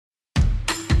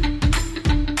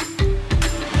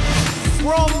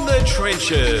From the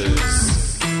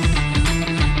Trenches.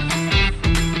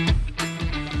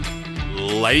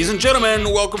 Ladies and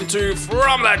gentlemen, welcome to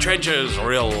From the Trenches,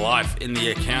 real life in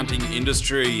the accounting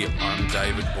industry. I'm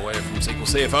David Boyer from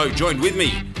SQL CFO. Joined with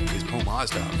me is Paul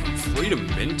Meisner from Freedom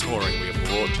Mentoring. We are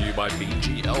brought to you by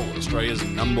BGL, Australia's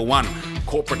 #1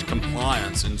 corporate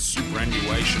compliance and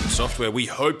superannuation software. We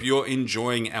hope you're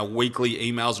enjoying our weekly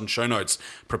emails and show notes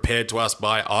prepared to us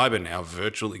by Ivan, our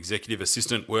virtual executive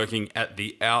assistant working at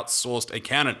the Outsourced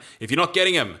Accountant. If you're not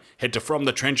getting them, head to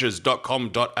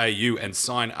fromthetrenches.com.au and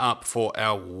sign up for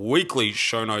our weekly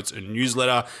show notes and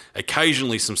newsletter.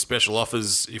 Occasionally some special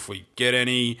offers if we get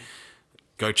any.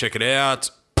 Go check it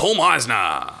out. Paul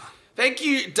Meisner. Thank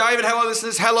you, David. Hello,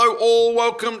 listeners. Hello, all.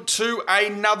 Welcome to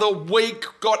another week.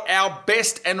 Got our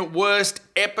best and worst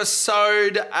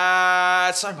episode.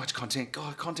 So much content.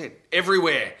 God, content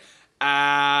everywhere.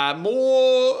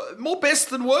 More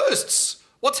best than worsts.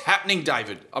 What's happening,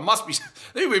 David? We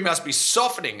must be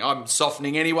softening. I'm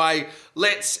softening anyway.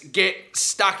 Let's get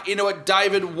stuck into it,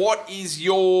 David. What is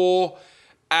your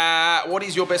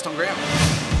best on ground?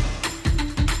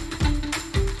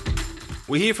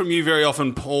 We hear from you very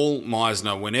often, Paul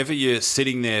Meisner, whenever you're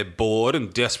sitting there bored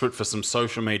and desperate for some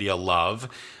social media love,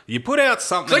 you put out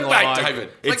something clickbait, David.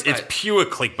 It's pure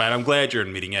clickbait. I'm glad you're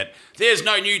admitting it. There's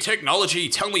no new technology.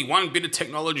 Tell me one bit of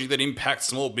technology that impacts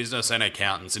small business and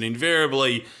accountants. And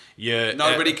invariably,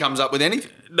 nobody comes up with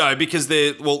anything. No, because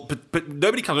but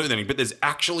nobody comes up with anything. But there's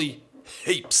actually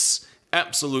heaps,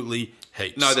 absolutely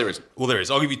heaps. No, there isn't. Well, there is.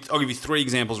 I'll give you 3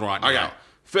 examples right now. Okay.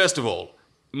 First of all,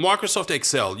 Microsoft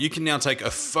Excel, you can now take a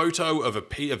photo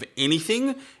of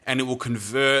anything and it will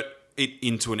convert it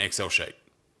into an Excel sheet.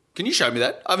 Can you show me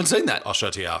that? I haven't seen that. I'll show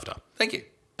it to you after. Thank you.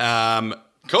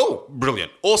 Cool.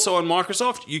 Brilliant. Also on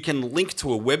Microsoft, you can link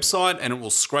to a website and it will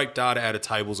scrape data out of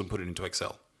tables and put it into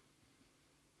Excel.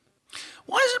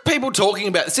 Why isn't people talking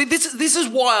about this? See, this is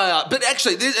why but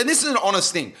actually, and this is an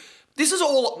honest thing. This is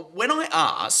all, when I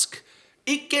ask,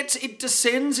 it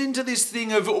descends into this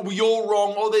thing of you're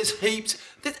wrong or there's heaps.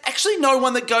 There's actually no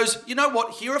one that goes, you know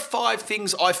what, here are 5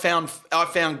 things I found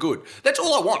good. That's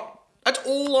all I want. That's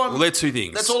all I'm... Well, they're 2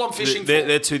 things. That's all I'm fishing for.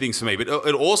 They're 2 things for me. But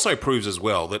it also proves as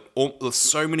well that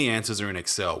so many answers are in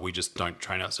Excel. We just don't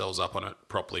train ourselves up on it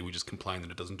properly. We just complain that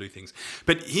it doesn't do things.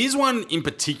 But here's one in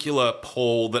particular,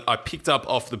 Paul, that I picked up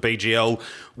off the BGL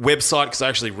website because I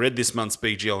actually read this month's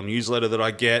BGL newsletter that I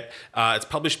get. It's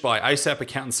published by ASAP,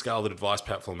 Accountant Scarlet Advice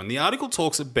Platform. And the article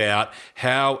talks about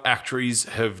how actuaries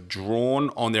have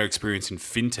drawn on their experience in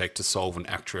fintech to solve an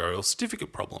actuarial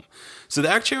certificate problem. So the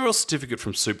actuarial certificate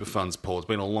from super funds, Paul, it's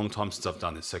been a long time since I've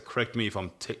done this, so correct me if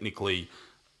I'm technically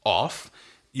off.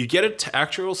 You get an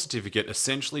actuarial certificate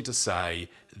essentially to say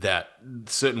that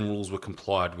certain rules were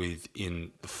complied with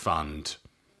in the fund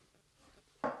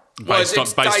based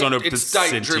on a percentage. It's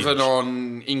date-driven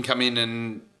on income in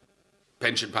and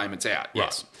pension payments out,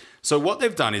 yes. Right. So what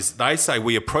they've done is they say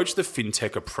we approach the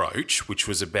fintech approach, which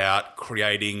was about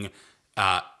creating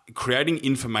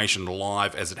information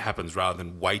live as it happens rather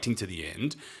than waiting to the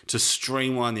end to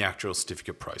streamline the actual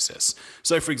certificate process.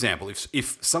 So, for example,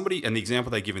 if somebody, and the example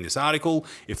they give in this article,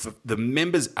 if the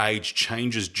member's age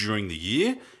changes during the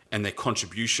year and their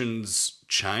contributions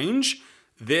change,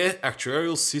 their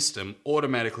actuarial system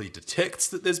automatically detects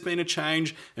that there's been a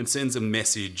change and sends a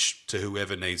message to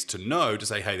whoever needs to know to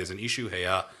say, hey, there's an issue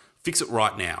here, fix it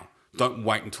right now. Don't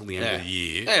wait until the end of the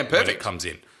year when it comes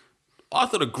in. I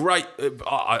thought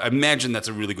I imagine that's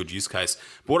a really good use case.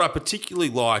 But what I particularly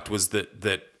liked was that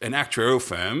an actuarial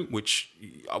firm, which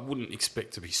I wouldn't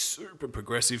expect to be super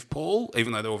progressive, Paul,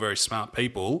 even though they were very smart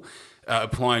people,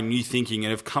 applying new thinking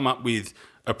and have come up with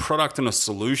a product and a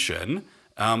solution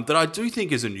that I do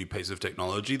think is a new piece of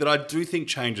technology, that I do think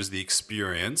changes the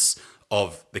experience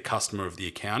of the customer of the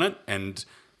accountant and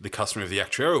the customer of the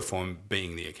actuarial firm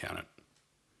being the accountant.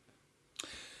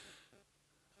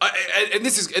 And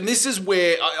this is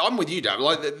where I'm with you, Dave.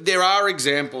 Like, there are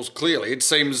examples. Clearly, it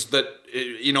seems that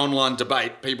in online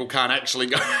debate, people can't actually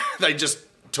go. They just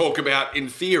talk about in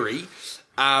theory.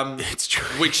 It's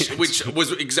true. Which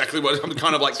was exactly what I'm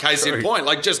kind of like case in point.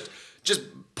 Like just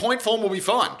point form will be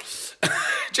fine.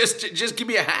 just give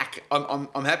me a hack.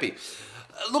 I'm happy.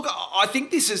 Look, I think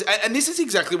this is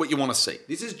exactly what you want to see.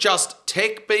 This is just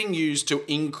tech being used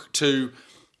to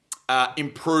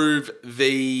improve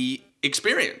the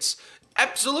experience.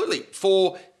 Absolutely.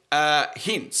 For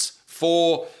hints,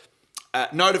 for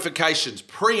notifications,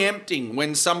 preempting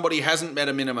when somebody hasn't met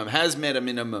a minimum, has met a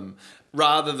minimum,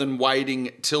 rather than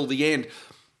waiting till the end.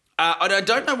 I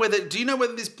don't know do you know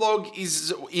whether this blog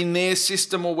is in their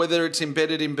system or whether it's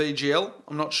embedded in BGL?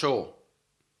 I'm not sure.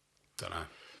 Don't know.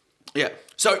 Yeah.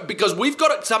 So, because we've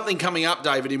got something coming up,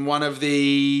 David, in one of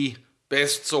the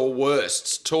bests or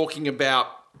worsts, talking about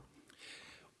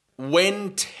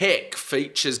when tech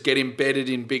features get embedded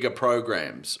in bigger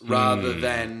programs rather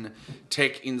than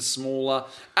tech in smaller.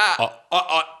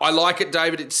 I like it,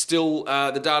 David. It's still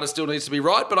the data still needs to be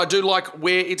right, but I do like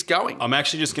where it's going. I'm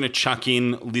actually just going to chuck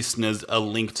in, listeners, a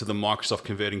link to the Microsoft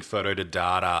converting photo to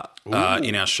data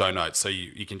in our show notes. So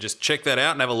you can just check that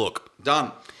out and have a look.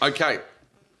 Done. Okay.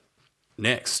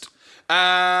 Next.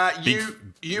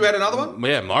 You had another one?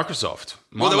 Yeah, Microsoft.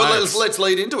 Let's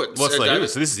lead into it. Let's lead into David. it.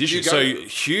 So this is the issue. So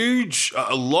huge,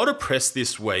 a lot of press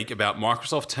this week about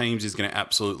Microsoft Teams is going to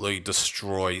absolutely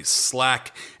destroy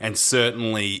Slack, and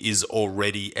certainly is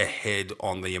already ahead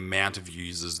on the amount of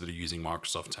users that are using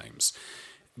Microsoft Teams.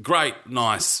 Great,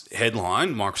 nice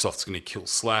headline. Microsoft's going to kill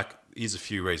Slack. Here's a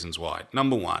few reasons why.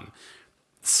 Number one,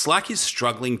 Slack is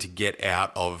struggling to get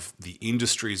out of the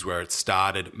industries where it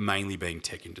started, mainly being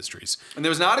tech industries. And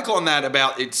there was an article on that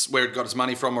about where it got its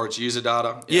money from or its user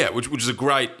data. Yeah, which is a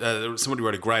great, somebody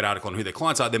wrote a great article on who their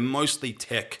clients are. They're mostly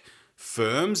tech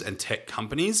firms and tech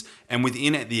companies. And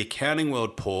within the accounting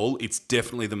world, Paul, it's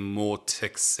definitely the more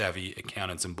tech-savvy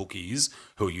accountants and bookies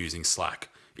who are using Slack.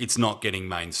 It's not getting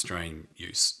mainstream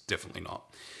use, definitely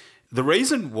not. The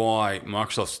reason why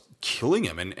Microsoft's killing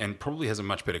them and probably has a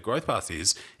much better growth path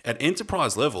is at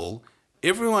enterprise level,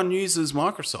 everyone uses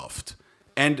Microsoft,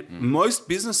 and most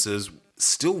businesses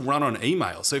still run on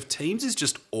email. So if Teams is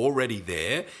just already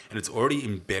there and it's already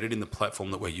embedded in the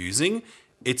platform that we're using,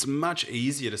 it's much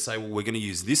easier to say, well, we're going to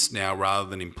use this now rather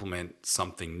than implement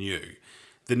something new.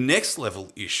 The next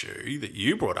level issue that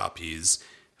you brought up is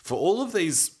for all of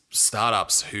these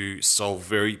startups who solve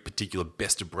very particular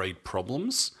best of breed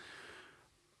problems,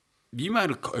 you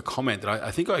made a comment that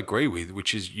I think I agree with,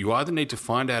 which is you either need to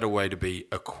find out a way to be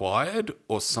acquired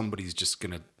or somebody's just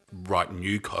going to write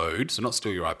new code, so not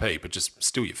steal your IP, but just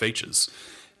steal your features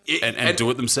and do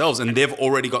it themselves, and they've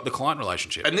already got the client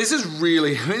relationship. And this is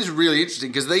really interesting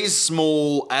because these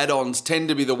small add-ons tend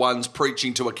to be the ones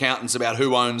preaching to accountants about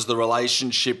who owns the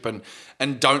relationship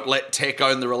and don't let tech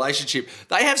own the relationship.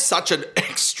 They have such an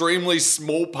extremely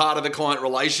small part of the client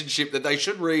relationship that they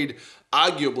should read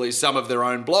arguably some of their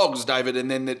own blogs, David, and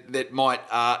then that might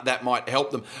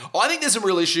help them. I think there's some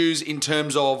real issues in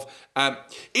terms of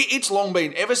it's long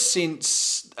been, ever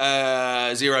since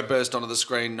Xero burst onto the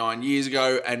screen 9 years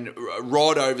ago, and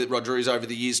Rodriguez over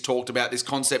the years talked about this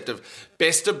concept of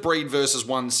best of breed versus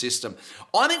one system.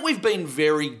 I think we've been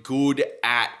very good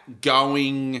at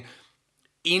going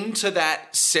into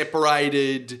that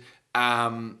separated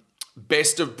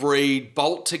best of breed,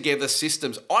 bolt together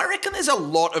systems. I reckon there's a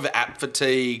lot of app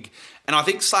fatigue, and I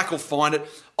think Slack will find it.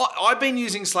 I've been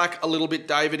using Slack a little bit,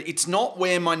 David. It's not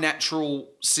where my natural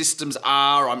systems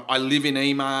are. I live in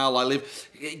email.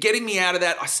 Getting me out of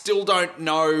that. I still don't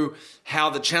know how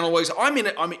the channel works. I'm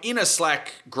in a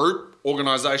Slack group,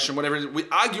 organization, whatever it is,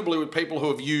 arguably with people who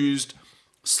have used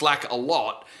Slack a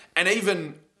lot, and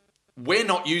even we're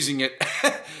not using it.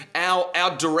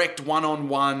 Our direct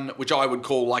one-on-one, which I would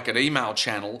call like an email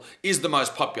channel, is the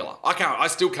most popular. I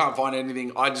still can't find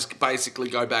anything. I just basically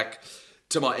go back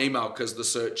to my email because the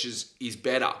search is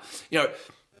better. You know,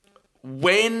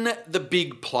 when the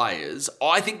big players,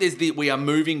 I think we are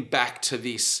moving back to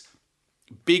this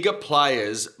bigger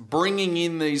players bringing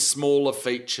in these smaller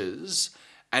features,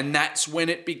 and that's when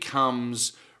it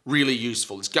becomes really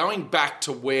useful. It's going back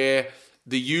to where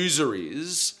the user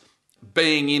is,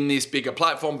 being in this bigger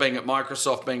platform, being at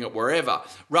Microsoft, being at wherever,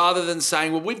 rather than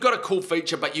saying, well, we've got a cool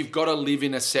feature, but you've got to live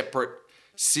in a separate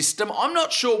system. I'm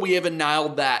not sure we ever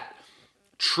nailed that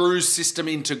true system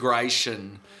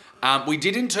integration. We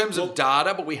did in terms of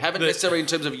data, but we haven't necessarily in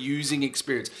terms of using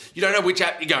experience. You don't know which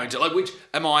app you're going to. Like, which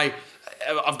am I?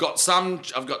 I've got some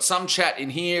chat in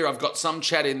here. I've got some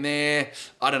chat in there.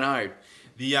 I don't know.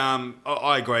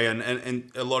 I agree,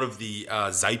 and a lot of the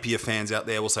Zapier fans out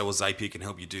there will say, well, Zapier can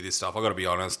help you do this stuff. I've got to be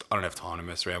honest, I don't have time to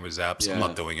mess around with Zaps. Yeah. I'm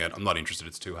not doing it. I'm not interested.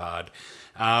 It's too hard.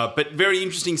 But very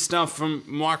interesting stuff from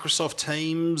Microsoft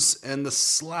Teams and the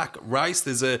Slack race.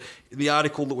 There's the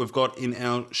article that we've got in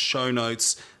our show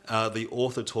notes. The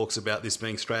author talks about this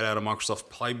being straight out of Microsoft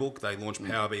Playbook. They launched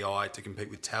Power BI to compete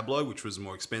with Tableau, which was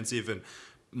more expensive, and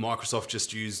Microsoft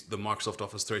just used the Microsoft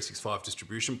Office 365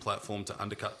 distribution platform to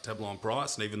undercut Tableau on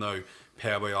price. And even though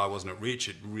Power BI wasn't it rich,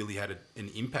 it really had an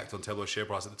impact on Tableau's share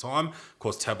price at the time. Of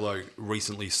course, Tableau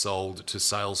recently sold to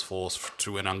Salesforce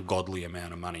to an ungodly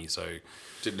amount of money, so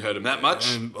didn't hurt him that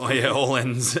much. All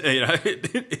ends, But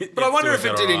I wonder if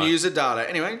it did in user data.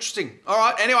 Anyway, interesting. All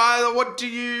right. Anyway, what do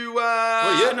you?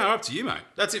 Up to you, mate.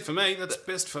 That's it for me. That's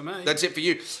best for me. That's it for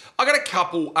you. I got a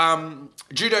couple.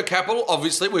 Judo Capital,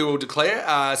 obviously, we will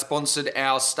declare, sponsored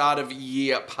our start of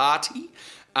year party.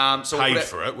 So paid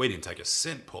for it. We didn't take a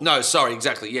cent, Paul. No, sorry,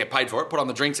 exactly. Yeah, paid for it. Put on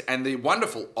the drinks and the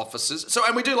wonderful officers.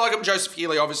 And we do like him. Joseph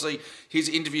Healy, obviously, his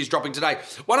interview's dropping today.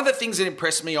 One of the things that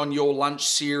impressed me on your lunch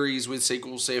series with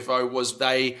SQL CFO was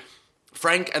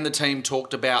Frank and the team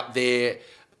talked about their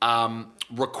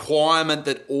requirement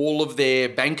that all of their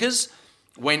bankers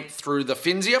went through the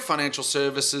FINSIA, Financial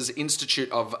Services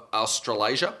Institute of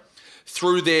Australasia,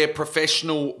 through their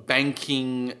professional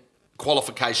banking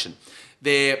qualification.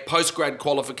 Their postgrad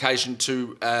qualification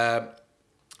to a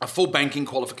full banking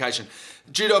qualification.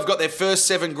 Judo have got their first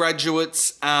 7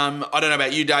 graduates. I don't know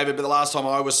about you, David, but the last time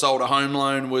I was sold a home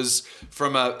loan was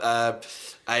from a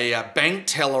bank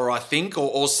teller, I think,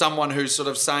 or someone who's sort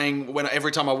of saying,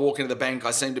 every time I walk into the bank,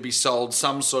 I seem to be sold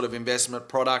some sort of investment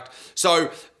product. So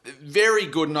very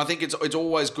good, and I think it's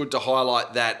always good to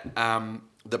highlight that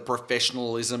the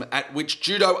professionalism at which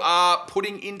Judo are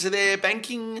putting into their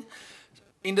banking,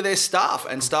 into their staff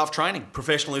and staff training.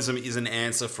 Professionalism is an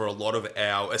answer for a lot of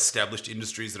our established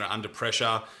industries that are under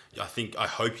pressure. I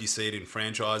hope you see it in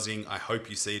franchising. I hope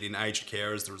you see it in aged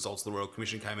care as the results of the Royal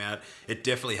Commission came out. It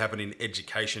definitely happened in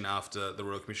education after the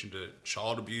Royal Commission to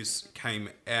Child Abuse came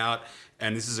out.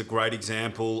 And this is a great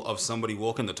example of somebody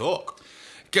walking the talk.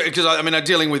 Because, I'm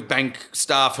dealing with bank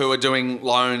staff who are doing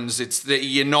loans. It's that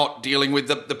you're not dealing with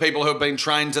the people who have been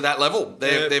trained to that level.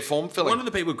 They're form filling. One of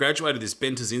the people who graduated is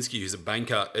Ben Tazinski, who's a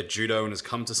banker at Judo and has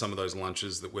come to some of those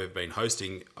lunches that we've been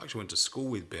hosting. I actually went to school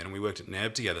with Ben and we worked at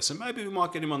NAB together. So maybe we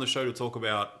might get him on the show to talk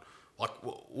about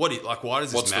why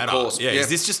does this matter? The course? Yeah, is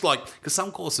this just because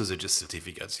some courses are just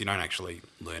certificates. You don't actually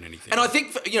learn anything. And I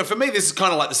think for me, this is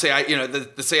kind of like the CA.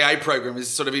 The CA program is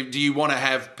sort of, do you want to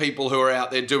have people who are out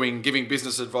there giving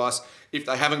business advice if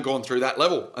they haven't gone through that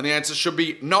level? And the answer should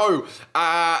be no.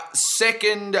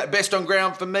 Second best on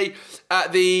ground for me,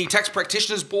 the Tax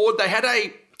Practitioners Board.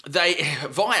 They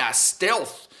via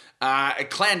stealth.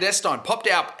 Clandestine popped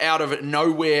out of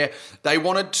nowhere. They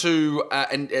wanted to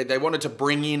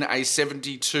bring in a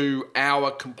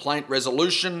 72-hour complaint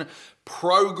resolution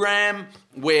program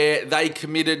where they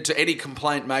committed to any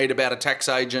complaint made about a tax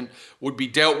agent would be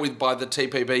dealt with by the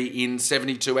TPB in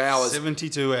 72 hours.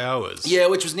 72 hours. Yeah,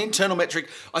 which was an internal metric.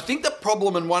 I think the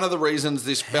problem, and one of the reasons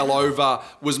this fell over,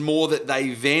 was more that they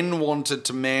then wanted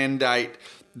to mandate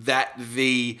that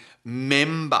the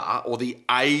member or the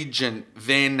agent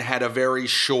then had a very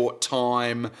short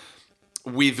time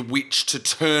with which to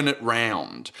turn it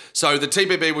round. So the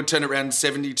TPB would turn it around in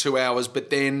 72 hours,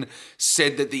 but then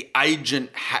said that the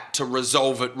agent had to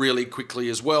resolve it really quickly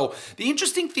as well. The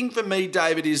interesting thing for me,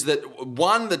 David, is that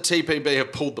one, the TPB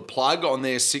have pulled the plug on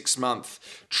their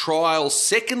 6-month trial.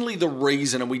 Secondly, the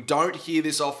reason, and we don't hear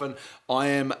this often, I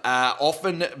am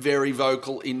often very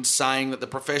vocal in saying that the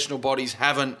professional bodies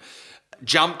haven't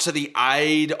jumped to the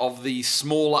aid of the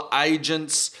smaller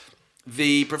agents.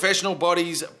 The professional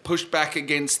bodies pushed back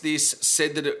against this,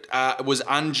 said that it was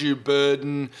undue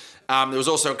burden. There was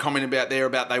also a comment about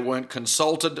they weren't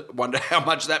consulted. Wonder how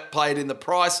much that played in the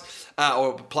price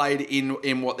or played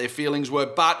in what their feelings were.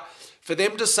 But for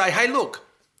them to say, hey, look,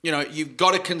 you've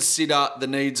got to consider the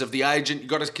needs of the agent. You've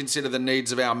got to consider the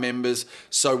needs of our members.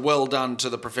 So well done to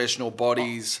the professional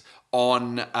bodies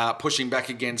on pushing back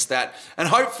against that and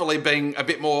hopefully being a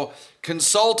bit more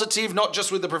consultative, not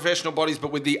just with the professional bodies,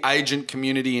 but with the agent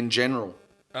community in general.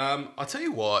 I'll tell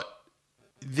you what,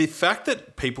 the fact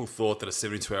that people thought that a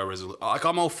 72-hour resolution,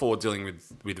 I'm all for dealing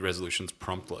with resolutions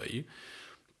promptly.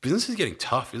 Business is getting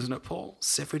tough, isn't it, Paul?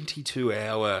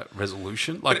 72-hour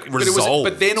resolution, resolved.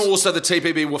 But then also the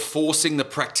TPB were forcing the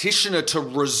practitioner to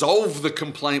resolve the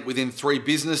complaint within 3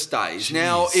 business days. Jeez.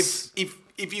 Now,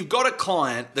 if you've got a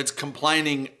client that's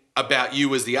complaining about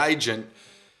you as the agent,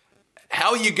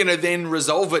 how are you going to then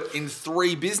resolve it in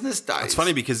 3 business days? It's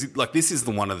funny because this is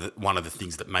one of the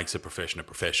things that makes a profession a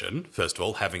profession. First of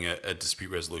all, having a dispute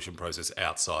resolution process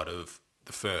outside of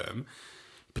the firm.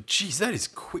 But geez, that is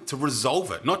quick to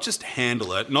resolve it, not just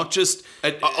handle it, not just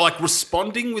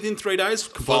responding within 3 days.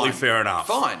 Completely fair enough.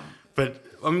 Fine. But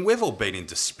we've all been in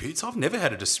disputes. I've never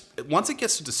had a dispute. Once it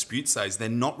gets to dispute stage, they're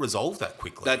not resolved that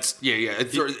quickly.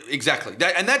 Exactly.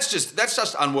 And that's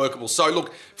just unworkable. So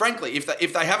look, frankly,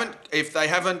 if they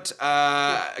haven't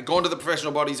gone to the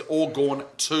professional bodies or gone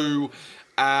to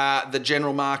the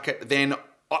general market, then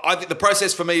I think the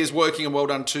process for me is working, and well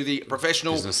done to the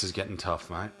professional. Business is getting tough,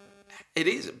 mate. It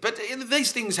is, but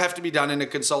these things have to be done in a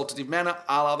consultative manner,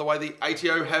 a la the way the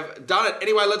ATO have done it.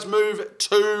 Anyway, let's move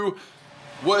to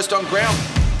worst on ground.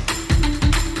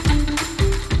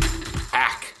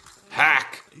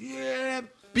 Hack. Yeah,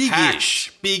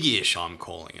 big-ish, I'm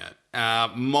calling it.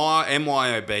 My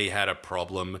MYOB had a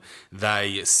problem.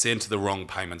 They sent the wrong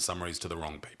payment summaries to the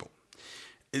wrong people.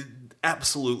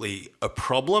 Absolutely a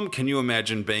problem. Can you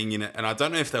imagine being in it? And I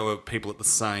don't know if they were people at the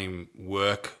same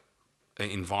work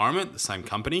environment, the same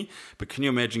company, but can you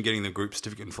imagine getting the group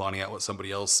certificate and finding out what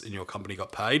somebody else in your company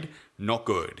got paid? Not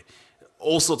good.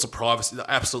 All sorts of privacy,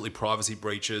 absolutely privacy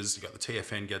breaches. You got the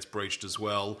TFN gets breached as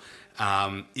well.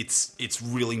 It's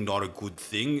really not a good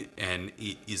thing, and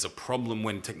it is a problem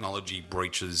when technology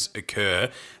breaches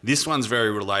occur. This one's very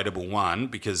relatable one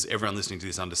because everyone listening to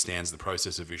this understands the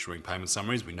process of issuing payment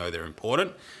summaries. We know they're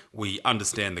important. We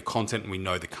understand the content, and we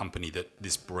know the company that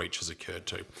this breach has occurred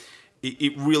to.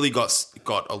 It really got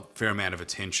a fair amount of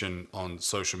attention on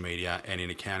social media and in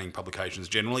accounting publications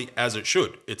generally, as it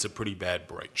should. It's a pretty bad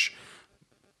breach.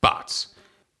 But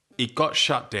it got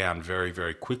shut down very,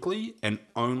 very quickly, and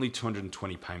only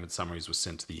 220 payment summaries were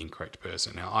sent to the incorrect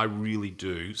person. Now, I really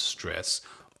do stress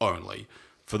only.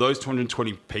 For those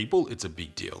 220 people, it's a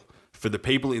big deal. For the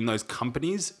people in those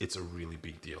companies, it's a really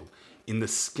big deal. In the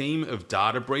scheme of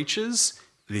data breaches,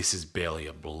 this is barely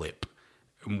a blip.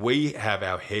 And we have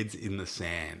our heads in the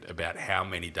sand about how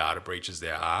many data breaches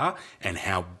there are and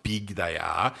how big they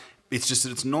are. It's just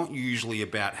that it's not usually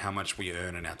about how much we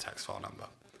earn in our tax file number.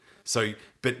 So,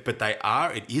 but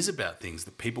it is about things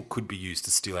that people could be used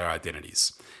to steal our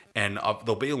identities. And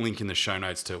there'll be a link in the show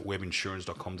notes to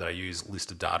webinsurance.com.au's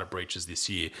list of data breaches this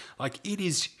year. Like, it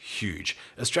is huge.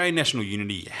 Australian National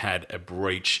Unity had a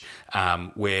breach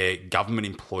where government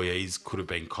employees could have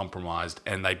been compromised,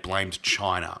 and they blamed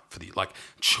China for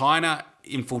China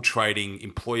infiltrating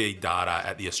employee data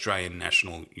at the Australian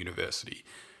National University.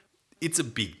 It's a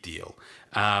big deal.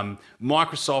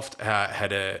 Microsoft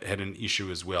had an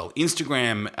issue as well.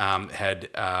 Instagram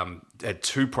had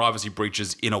 2 privacy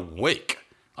breaches in a week.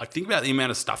 Like, think about the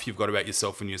amount of stuff you've got about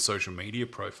yourself in your social media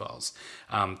profiles.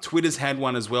 Twitter's had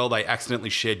one as well. They accidentally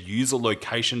shared user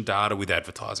location data with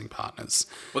advertising partners.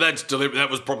 Well, that's deliberate. That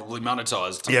was probably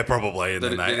monetized. Yeah, probably. And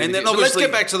then let's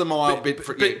get back to the mile bit.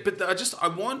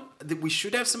 We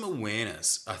should have some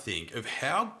awareness, I think, of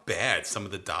how bad some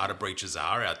of the data breaches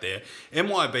are out there.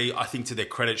 MYB, I think, to their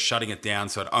credit, shutting it down,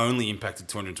 so it only impacted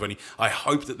 220. I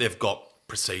hope that they've got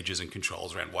procedures and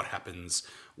controls around what happens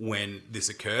when this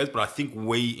occurs, but I think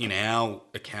we in our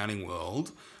accounting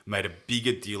world made a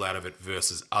bigger deal out of it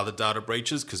versus other data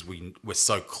breaches because we're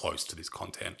so close to this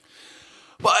content.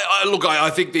 But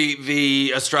I think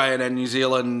the Australian and New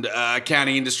Zealand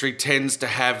accounting industry tends to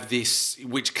have this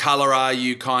 "which colour are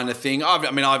you" kind of thing.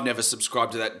 I've never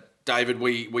subscribed to that, David.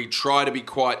 We try to be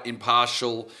quite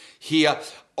impartial here.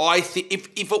 I think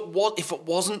if it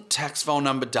wasn't tax file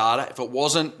number data, if it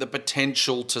wasn't the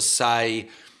potential to say,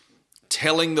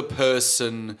 telling the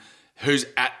person who's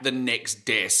at the next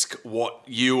desk what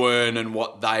you earn and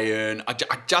what they earn, I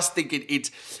just think it's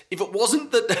if it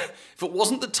wasn't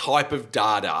the type of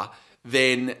data,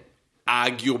 then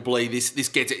arguably this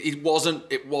gets it. It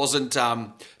wasn't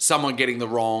someone getting the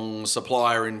wrong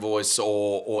supplier invoice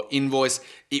or invoice.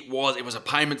 It was a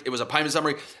payment. It was a payment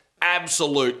summary.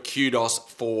 Absolute kudos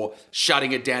for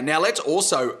shutting it down. Now, let's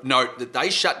also note that they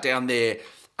shut down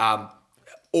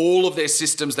all of their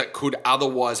systems that could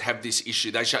otherwise have this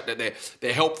issue. They shut down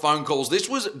their help phone calls. This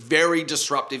was very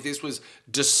disruptive. This was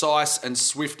decisive and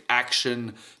swift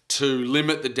action to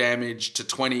limit the damage to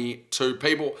 22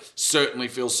 people. Certainly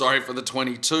feel sorry for the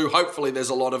 22. Hopefully there's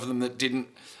a lot of them that didn't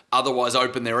otherwise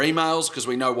open their emails, because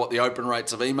we know what the open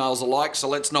rates of emails are like. So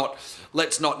let's not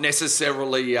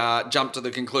necessarily jump to the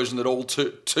conclusion that all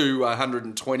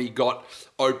 220 got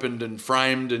opened and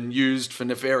framed and used for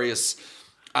nefarious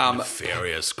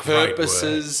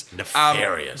purposes.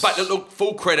 Nefarious. But look,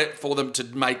 full credit for them to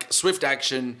make swift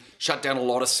action, shut down a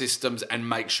lot of systems and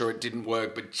make sure it didn't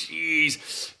work. But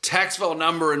geez, tax file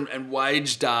number and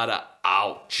wage data,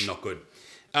 ouch. Not good.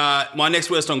 My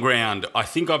next worst on ground, I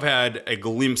think I've had a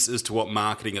glimpse as to what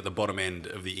marketing at the bottom end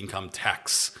of the income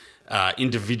tax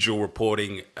individual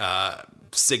reporting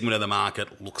segment of the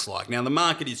market looks like. Now, the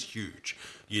market is huge.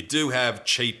 You do have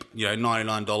cheap,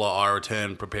 $99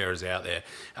 iReturn preparers out there.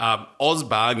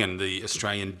 OzBargain, the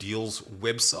Australian Deals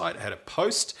website, had a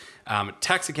post.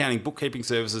 Tax accounting bookkeeping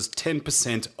services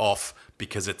 10% off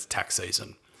because it's tax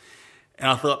season.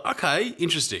 And I thought, okay,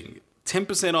 interesting.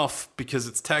 10% off because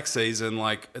it's tax season.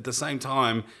 Like, at the same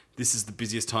time, this is the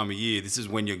busiest time of year. This is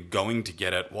when you're going to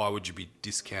get it. Why would you be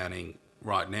discounting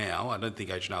right now? I don't think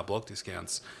H&R Block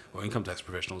discounts or income tax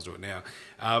professionals do it now.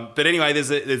 But anyway,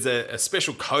 there's a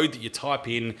special code that you type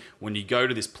in when you go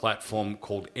to this platform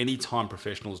called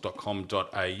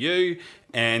anytimeprofessionals.com.au,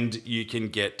 and you can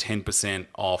get 10%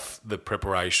 off the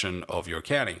preparation of your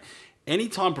accounting.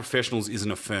 Anytime Professionals isn't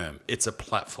a firm, it's a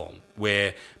platform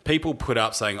where people put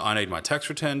up saying, I need my tax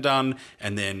return done,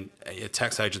 and then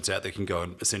tax agents out there can go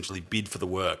and essentially bid for the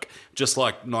work. Just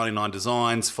like 99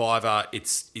 Designs, Fiverr,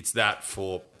 it's that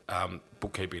for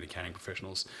bookkeeping and accounting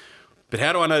professionals. But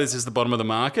how do I know this is the bottom of the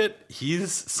market?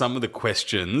 Here's some of the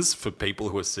questions for people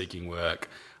who are seeking work.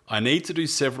 I need to do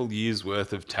several years'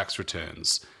 worth of tax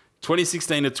returns.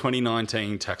 2016 to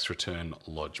 2019 tax return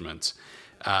lodgement.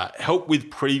 Help with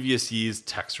previous year's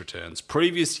tax returns.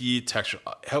 Previous year tax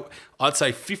help. I'd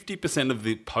say 50% of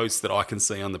the posts that I can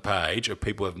see on the page are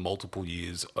people who have multiple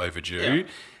years overdue. Yeah.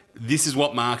 This is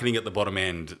what marketing at the bottom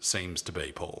end seems to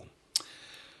be, Paul.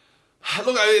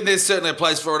 Look, I think there's certainly a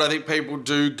place for it. I think people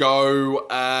do go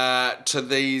to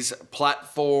these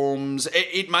platforms.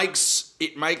 It makes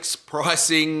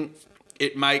pricing,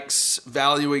 it makes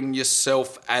valuing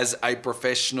yourself as a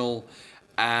professional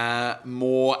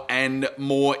more and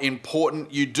more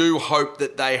important. You do hope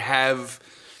that they have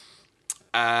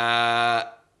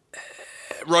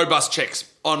robust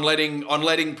checks on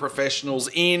letting professionals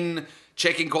in,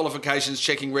 checking qualifications,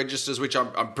 checking registers, which I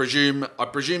presume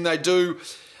they do.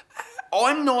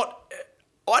 I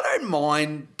don't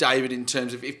mind, David, in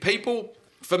terms of if people.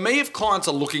 For me, if clients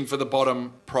are looking for the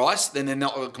bottom price, then they're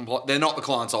not the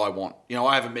clients I want. You know,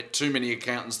 I haven't met too many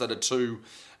accountants that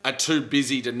are too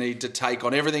busy to need to take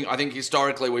on everything. I think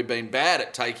historically we've been bad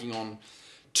at taking on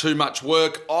too much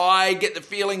work. I get the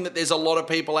feeling that there's a lot of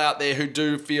people out there who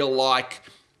do feel like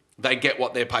they get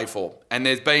what they're paid for. And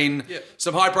there's been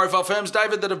some high-profile firms,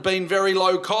 David, that have been very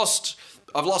low cost.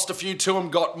 I've lost a few to them,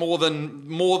 got more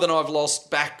than I've lost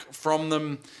back from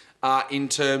them in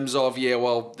terms of,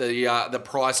 the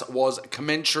price was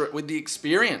commensurate with the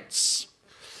experience.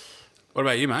 What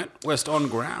about you, mate? Worst on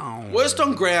ground.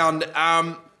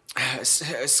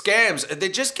 Scams, they're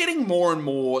just getting more and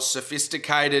more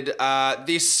sophisticated.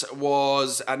 This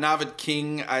was Navid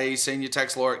King, a senior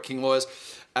tax lawyer at King Lawyers,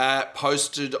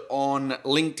 posted on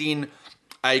LinkedIn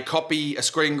a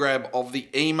screen grab of the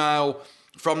email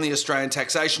from the Australian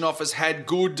Taxation Office. Had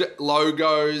good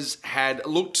logos, had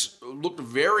looked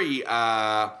very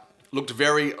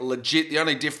legit. The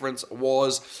only difference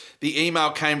was the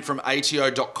email came from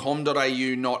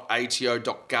ato.com.au, not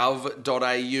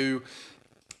ato.gov.au.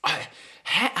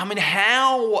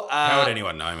 How would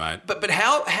anyone know, mate? But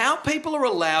how people are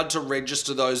allowed to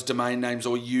register those domain names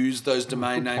or use those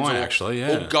domain names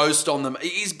or ghost on them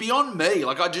is beyond me.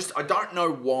 Like I don't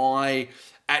know why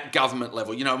at government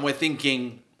level, you know, and we're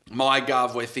thinking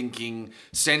MyGov, we're thinking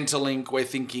Centrelink, we're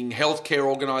thinking healthcare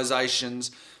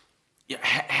organisations.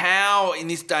 How in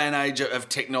this day and age of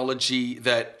technology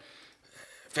that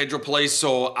Federal Police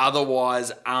or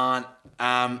otherwise aren't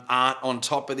on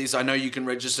top of this. I know you can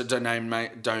register domain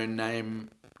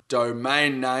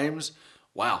names.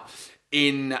 Wow,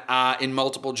 in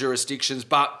multiple jurisdictions,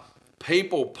 but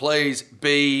people, please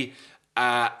be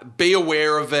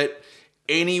aware of it.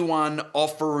 Anyone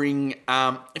offering,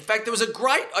 in fact, there was a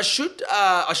great. I should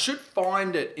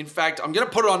find it. In fact, I'm going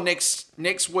to put it on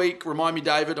next week. Remind me,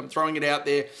 David. I'm throwing it out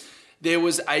there. There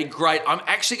was a great. I'm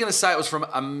actually going to say it was from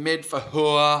Ahmed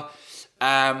Fahur,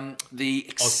 the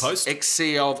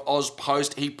ex-CEO of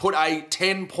Ozpost. He put a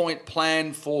 10-point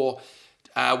plan for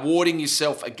warding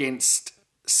yourself against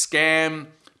scam,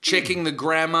 checking the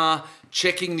grammar,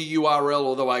 checking the URL.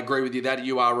 Although I agree with you, that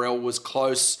URL was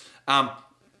close.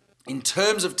 In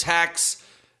terms of tax,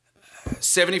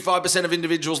 75% of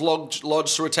individuals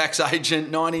lodge through a tax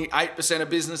agent, 98% of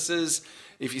businesses.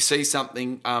 If you see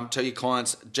something, tell your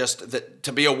clients just that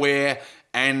to be aware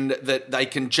and that they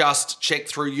can just check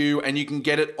through you and you can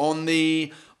get it on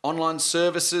the online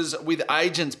services with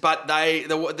agents. But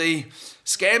the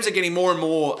scams are getting more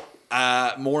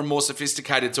and more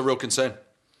sophisticated. It's a real concern.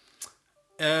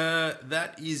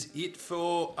 That is it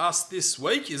for us this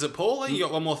week. Is it, Paul? You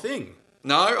got one more thing?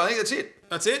 No, I think that's it.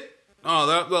 That's it?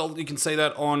 Oh, well, you can see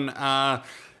that on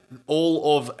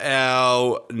all of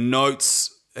our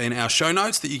notes in our show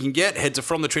notes that you can get. Head to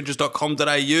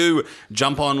fromthetrenches.com.au,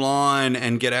 jump online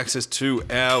and get access to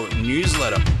our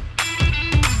newsletter.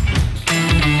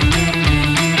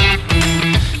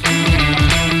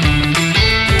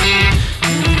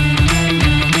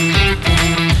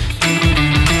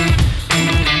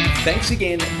 Thanks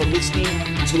again for listening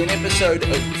to an episode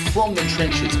of From the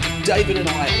Trenches. David and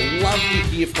I love to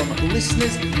hear from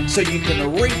listeners, so you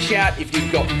can reach out if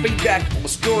you've got feedback or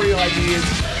story ideas.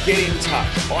 Get in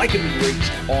touch. I can be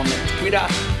reached on Twitter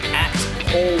at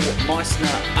Paul Meissner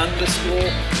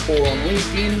 _ or on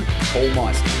LinkedIn, Paul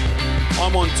Meissner.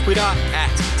 I'm on Twitter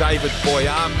at David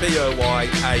Boyar, Boyar,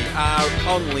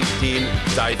 on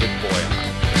LinkedIn, David Boyar.